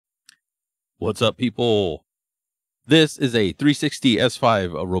What's up, people? This is a 360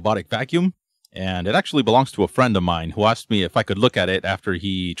 S5 robotic vacuum, and it actually belongs to a friend of mine who asked me if I could look at it after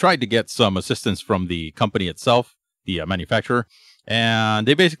he tried to get some assistance from the company itself, the manufacturer, and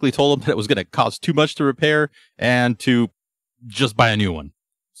they basically told him that it was going to cost too much to repair and to just buy a new one.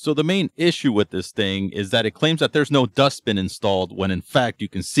 So the main issue with this thing is that it claims that there's no dustbin installed, when in fact you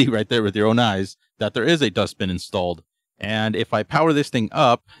can see right there with your own eyes that there is a dustbin installed. And if I power this thing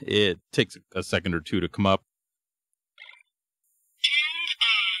up, it takes a second or two to come up.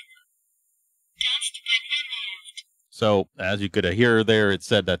 So as you could hear there, it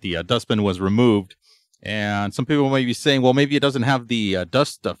said that the dustbin was removed. And some people may be saying, well, maybe it doesn't have the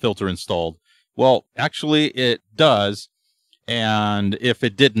dust filter installed. Well, actually it does. And if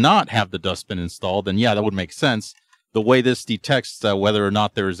it did not have the dustbin installed, then yeah, that would make sense. The way this detects whether or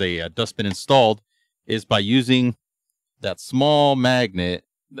not there's a dustbin installed is by using that small magnet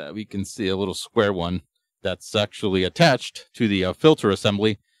that we can see, a little square one that's actually attached to the filter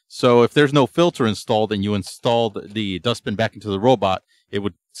assembly. So if there's no filter installed and you installed the dustbin back into the robot, it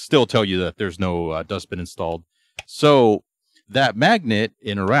would still tell you that there's no dustbin installed. So that magnet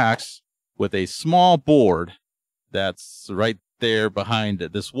interacts with a small board that's right there behind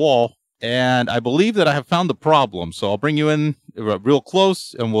this wall. And I believe that I have found the problem. So I'll bring you in real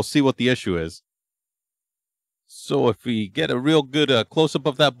close and we'll see what the issue is. So if we get a real good close-up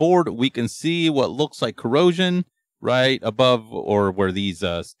of that board, we can see what looks like corrosion right above, or where these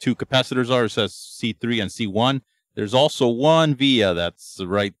two capacitors are. It says C3 and C1. There's also one via that's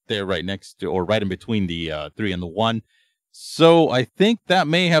right there, right next to, or right in between the 3 and the 1. So I think that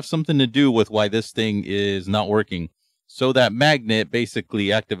may have something to do with why this thing is not working. So that magnet basically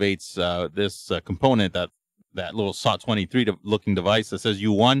activates this component, that little SOT23 looking device that says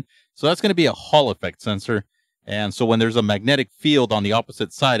U1. So that's going to be a Hall effect sensor. And so when there's a magnetic field on the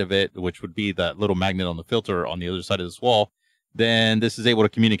opposite side of it, which would be that little magnet on the filter on the other side of this wall, then this is able to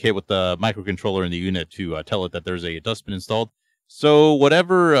communicate with the microcontroller in the unit to tell it that there's a dustbin installed. So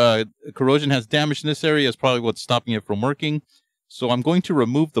whatever corrosion has damaged in this area is probably what's stopping it from working. So I'm going to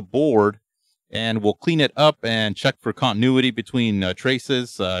remove the board and we'll clean it up and check for continuity between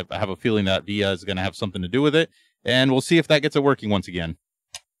traces. I have a feeling that via is going to have something to do with it. And we'll see if that gets it working once again.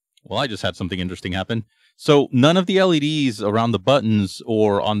 Well, I just had something interesting happen. So none of the LEDs around the buttons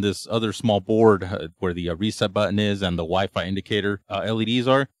or on this other small board where the reset button is and the Wi-Fi indicator LEDs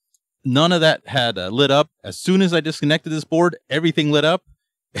are, none of that had lit up. As soon as I disconnected this board, everything lit up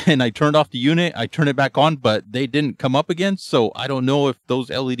and I turned off the unit. I turned it back on, but they didn't come up again. So I don't know if those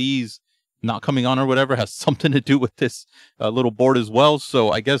LEDs not coming on or whatever has something to do with this little board as well.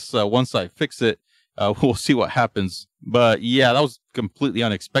 So I guess once I fix it, we'll see what happens. But yeah, that was completely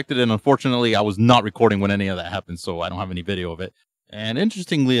unexpected. And unfortunately, I was not recording when any of that happened, so I don't have any video of it. And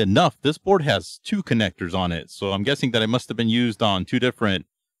interestingly enough, this board has two connectors on it. So I'm guessing that it must have been used on two different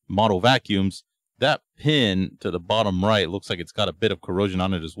model vacuums. That pin to the bottom right looks like it's got a bit of corrosion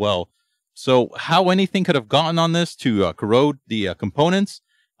on it as well. So how anything could have gotten on this to corrode the components,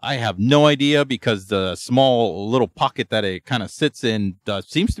 I have no idea, because the small little pocket that it kind of sits in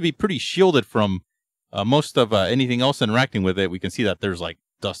seems to be pretty shielded from most of anything else interacting with it. We can see that there's like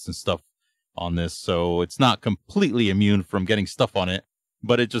dust and stuff on this, so it's not completely immune from getting stuff on it,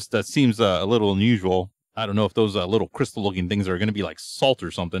 but it just seems a little unusual. I don't know if those little crystal looking things are going to be like salt or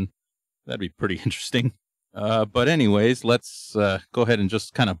something. That'd be pretty interesting. But anyways, let's go ahead and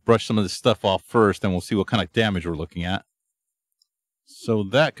just kind of brush some of this stuff off first, and we'll see what kind of damage we're looking at. So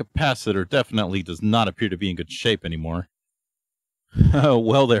that capacitor definitely does not appear to be in good shape anymore.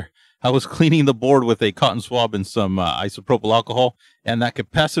 Well, there. I was cleaning the board with a cotton swab and some isopropyl alcohol, and that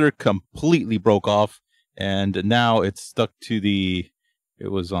capacitor completely broke off, and now it's stuck to it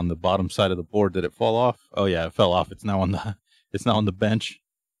was on the bottom side of the board. Did it fall off? Oh yeah, it fell off. It's now on the bench.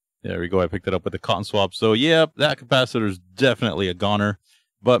 There we go. I picked it up with the cotton swab. So yeah, that capacitor is definitely a goner,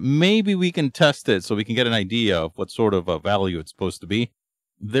 but maybe we can test it so we can get an idea of what sort of a value it's supposed to be.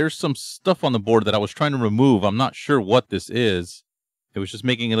 There's some stuff on the board that I was trying to remove. I'm not sure what this is. It was just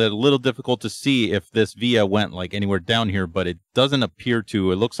making it a little difficult to see if this via went like anywhere down here, but it doesn't appear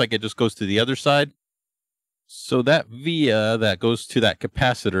to. It looks like it just goes to the other side. So that via that goes to that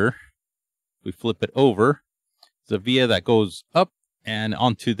capacitor, we flip it over. It's a via that goes up and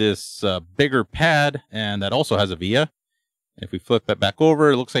onto this bigger pad, and that also has a via. If we flip that back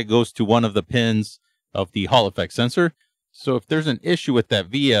over, it looks like it goes to one of the pins of the Hall effect sensor. So if there's an issue with that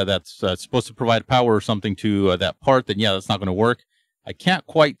via that's supposed to provide power or something to that part, then yeah, that's not going to work. I can't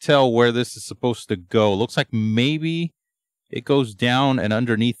quite tell where this is supposed to go. It looks like maybe it goes down and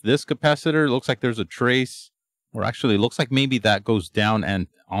underneath this capacitor. It looks like there's a trace, or actually it looks like maybe that goes down and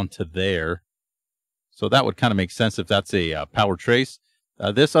onto there. So that would kind of make sense if that's a power trace.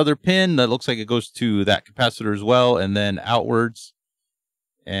 This other pin, that looks like it goes to that capacitor as well, and then outwards.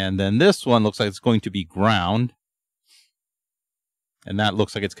 And then this one looks like it's going to be ground. And that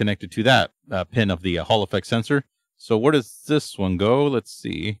looks like it's connected to that pin of the Hall effect sensor. So where does this one go? Let's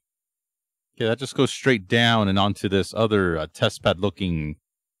see. Okay, that just goes straight down and onto this other test pad looking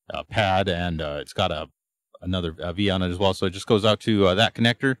pad. And it's got another V on it as well. So it just goes out to that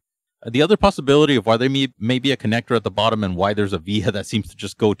connector. The other possibility of why there may be a connector at the bottom and why there's a via that seems to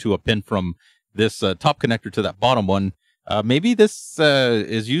just go to a pin from this top connector to that bottom one. Maybe this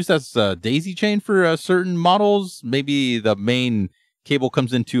is used as a daisy chain for certain models. Maybe the main cable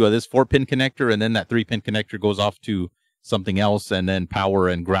comes into this 4-pin connector, and then that 3-pin connector goes off to something else, and then power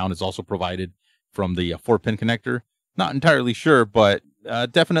and ground is also provided from the 4-pin connector. Not entirely sure, but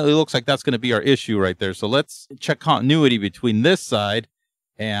definitely looks like that's going to be our issue right there. So let's check continuity between this side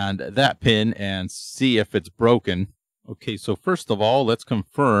and that pin and see if it's broken. Okay, so first of all, let's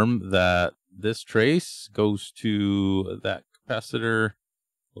confirm that this trace goes to that capacitor.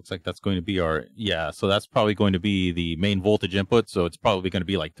 Looks like that's going to be our, so that's probably going to be the main voltage input. So it's probably going to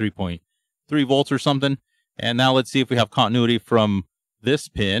be like 3.3 volts or something. And now let's see if we have continuity from this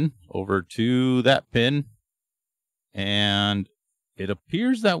pin over to that pin. And it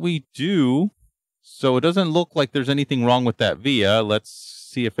appears that we do. So it doesn't look like there's anything wrong with that via. Let's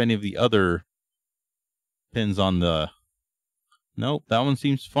see if any of the other pins on the... Nope, that one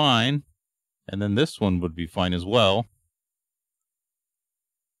seems fine. And then this one would be fine as well.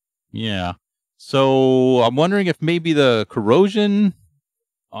 Yeah. So I'm wondering if maybe the corrosion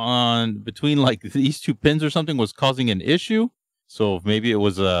on between like these two pins or something was causing an issue. So maybe it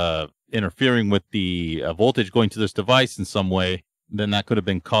was interfering with the voltage going to this device in some way. Then that could have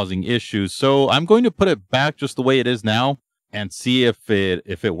been causing issues. So I'm going to put it back just the way it is now and see if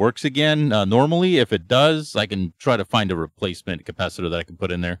it works again normally. If it does, I can try to find a replacement capacitor that I can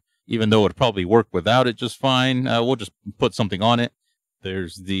put in there. Even though it would probably work without it just fine. We'll just put something on it.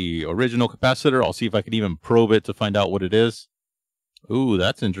 There's the original capacitor. I'll see if I can even probe it to find out what it is. Ooh,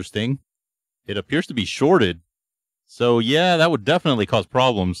 that's interesting. It appears to be shorted. So yeah, that would definitely cause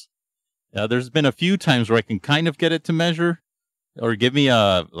problems. There's been a few times where I can kind of get it to measure or give me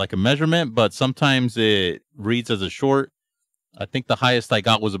a measurement, but sometimes it reads as a short. I think the highest I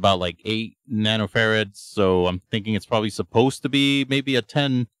got was about like 8 nanofarads. So I'm thinking it's probably supposed to be maybe a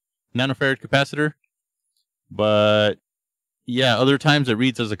 10 nanofarad capacitor. But yeah, other times it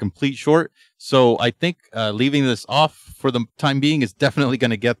reads as a complete short. So I think leaving this off for the time being is definitely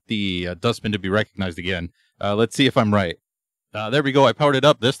going to get the dustbin to be recognized again. Let's see if I'm right. There we go. I powered it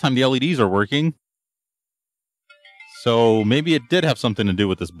up. This time the LEDs are working. So maybe it did have something to do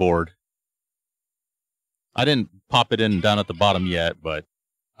with this board. I didn't pop it in down at the bottom yet, but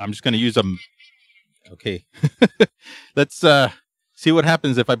I'm just going to use them. Okay. Let's see what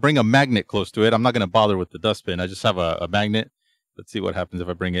happens if I bring a magnet close to it. I'm not going to bother with the dustbin. I just have a magnet. Let's see what happens if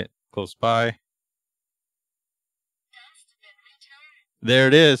I bring it close by. There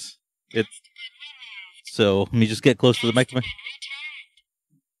it is. So let me just get close to the microphone.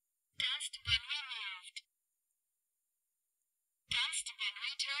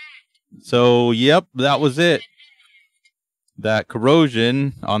 So, yep, that was it. That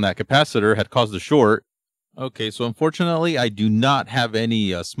corrosion on that capacitor had caused a short. Okay, so unfortunately, I do not have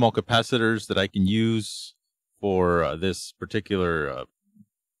any small capacitors that I can use for this particular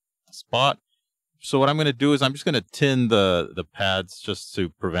spot. So what I'm going to do is I'm just going to tin the pads just to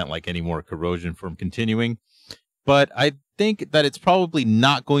prevent like any more corrosion from continuing. But I think that it's probably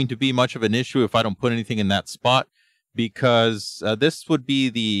not going to be much of an issue if I don't put anything in that spot, because this would be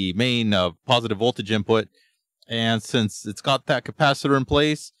the main positive voltage input. And since it's got that capacitor in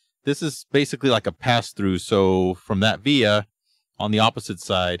place, this is basically like a pass-through. So from that via on the opposite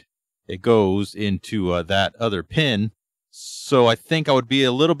side, it goes into that other pin. So I think I would be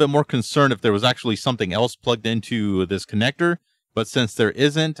a little bit more concerned if there was actually something else plugged into this connector. But since there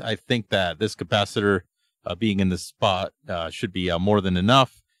isn't, I think that this capacitor being in this spot should be more than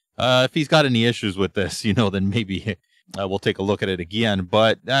enough. If he's got any issues with this, then maybe we'll take a look at it again.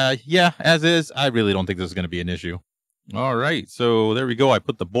 But yeah, as is, I really don't think this is going to be an issue. All right, so there we go. I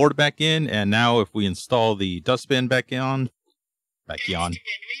put the board back in, and now if we install the dustbin back on.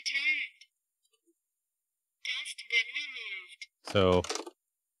 So,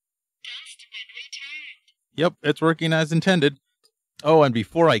 yep, it's working as intended. Oh, and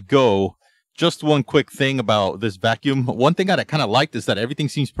before I go, just one quick thing about this vacuum. One thing that I kind of liked is that everything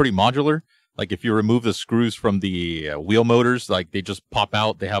seems pretty modular. Like if you remove the screws from the wheel motors, like they just pop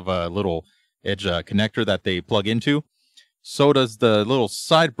out. They have a little edge connector that they plug into. So does the little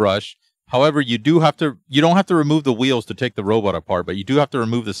side brush. However, you don't have to remove the wheels to take the robot apart, but you do have to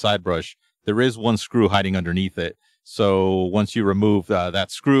remove the side brush. There is one screw hiding underneath it. So once you remove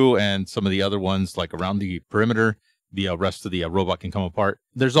that screw and some of the other ones, like around the perimeter, the rest of the robot can come apart.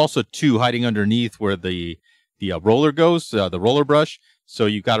 There's also two hiding underneath where the roller goes, the roller brush. So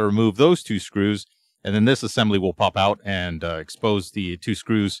you've got to remove those two screws, and then this assembly will pop out and expose the two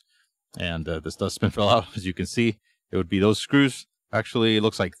screws. And this does spin fell out, as you can see. It would be those screws. Actually, it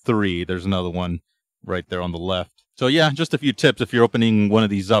looks like three. There's another one right there on the left. So yeah, just a few tips if you're opening one of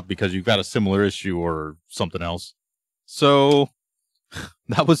these up because you've got a similar issue or something else. So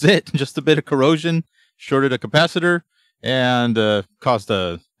that was it. Just a bit of corrosion, shorted a capacitor, and caused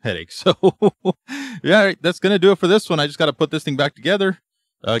a headache. So yeah, that's going to do it for this one. I just got to put this thing back together,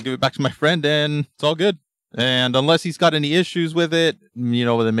 give it back to my friend, and it's all good. And unless he's got any issues with it,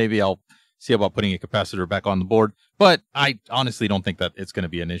 then maybe I'll see about putting a capacitor back on the board. But I honestly don't think that it's going to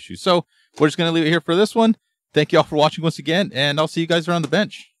be an issue. So we're just going to leave it here for this one. Thank you all for watching once again, and I'll see you guys around the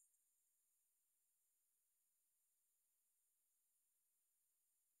bench.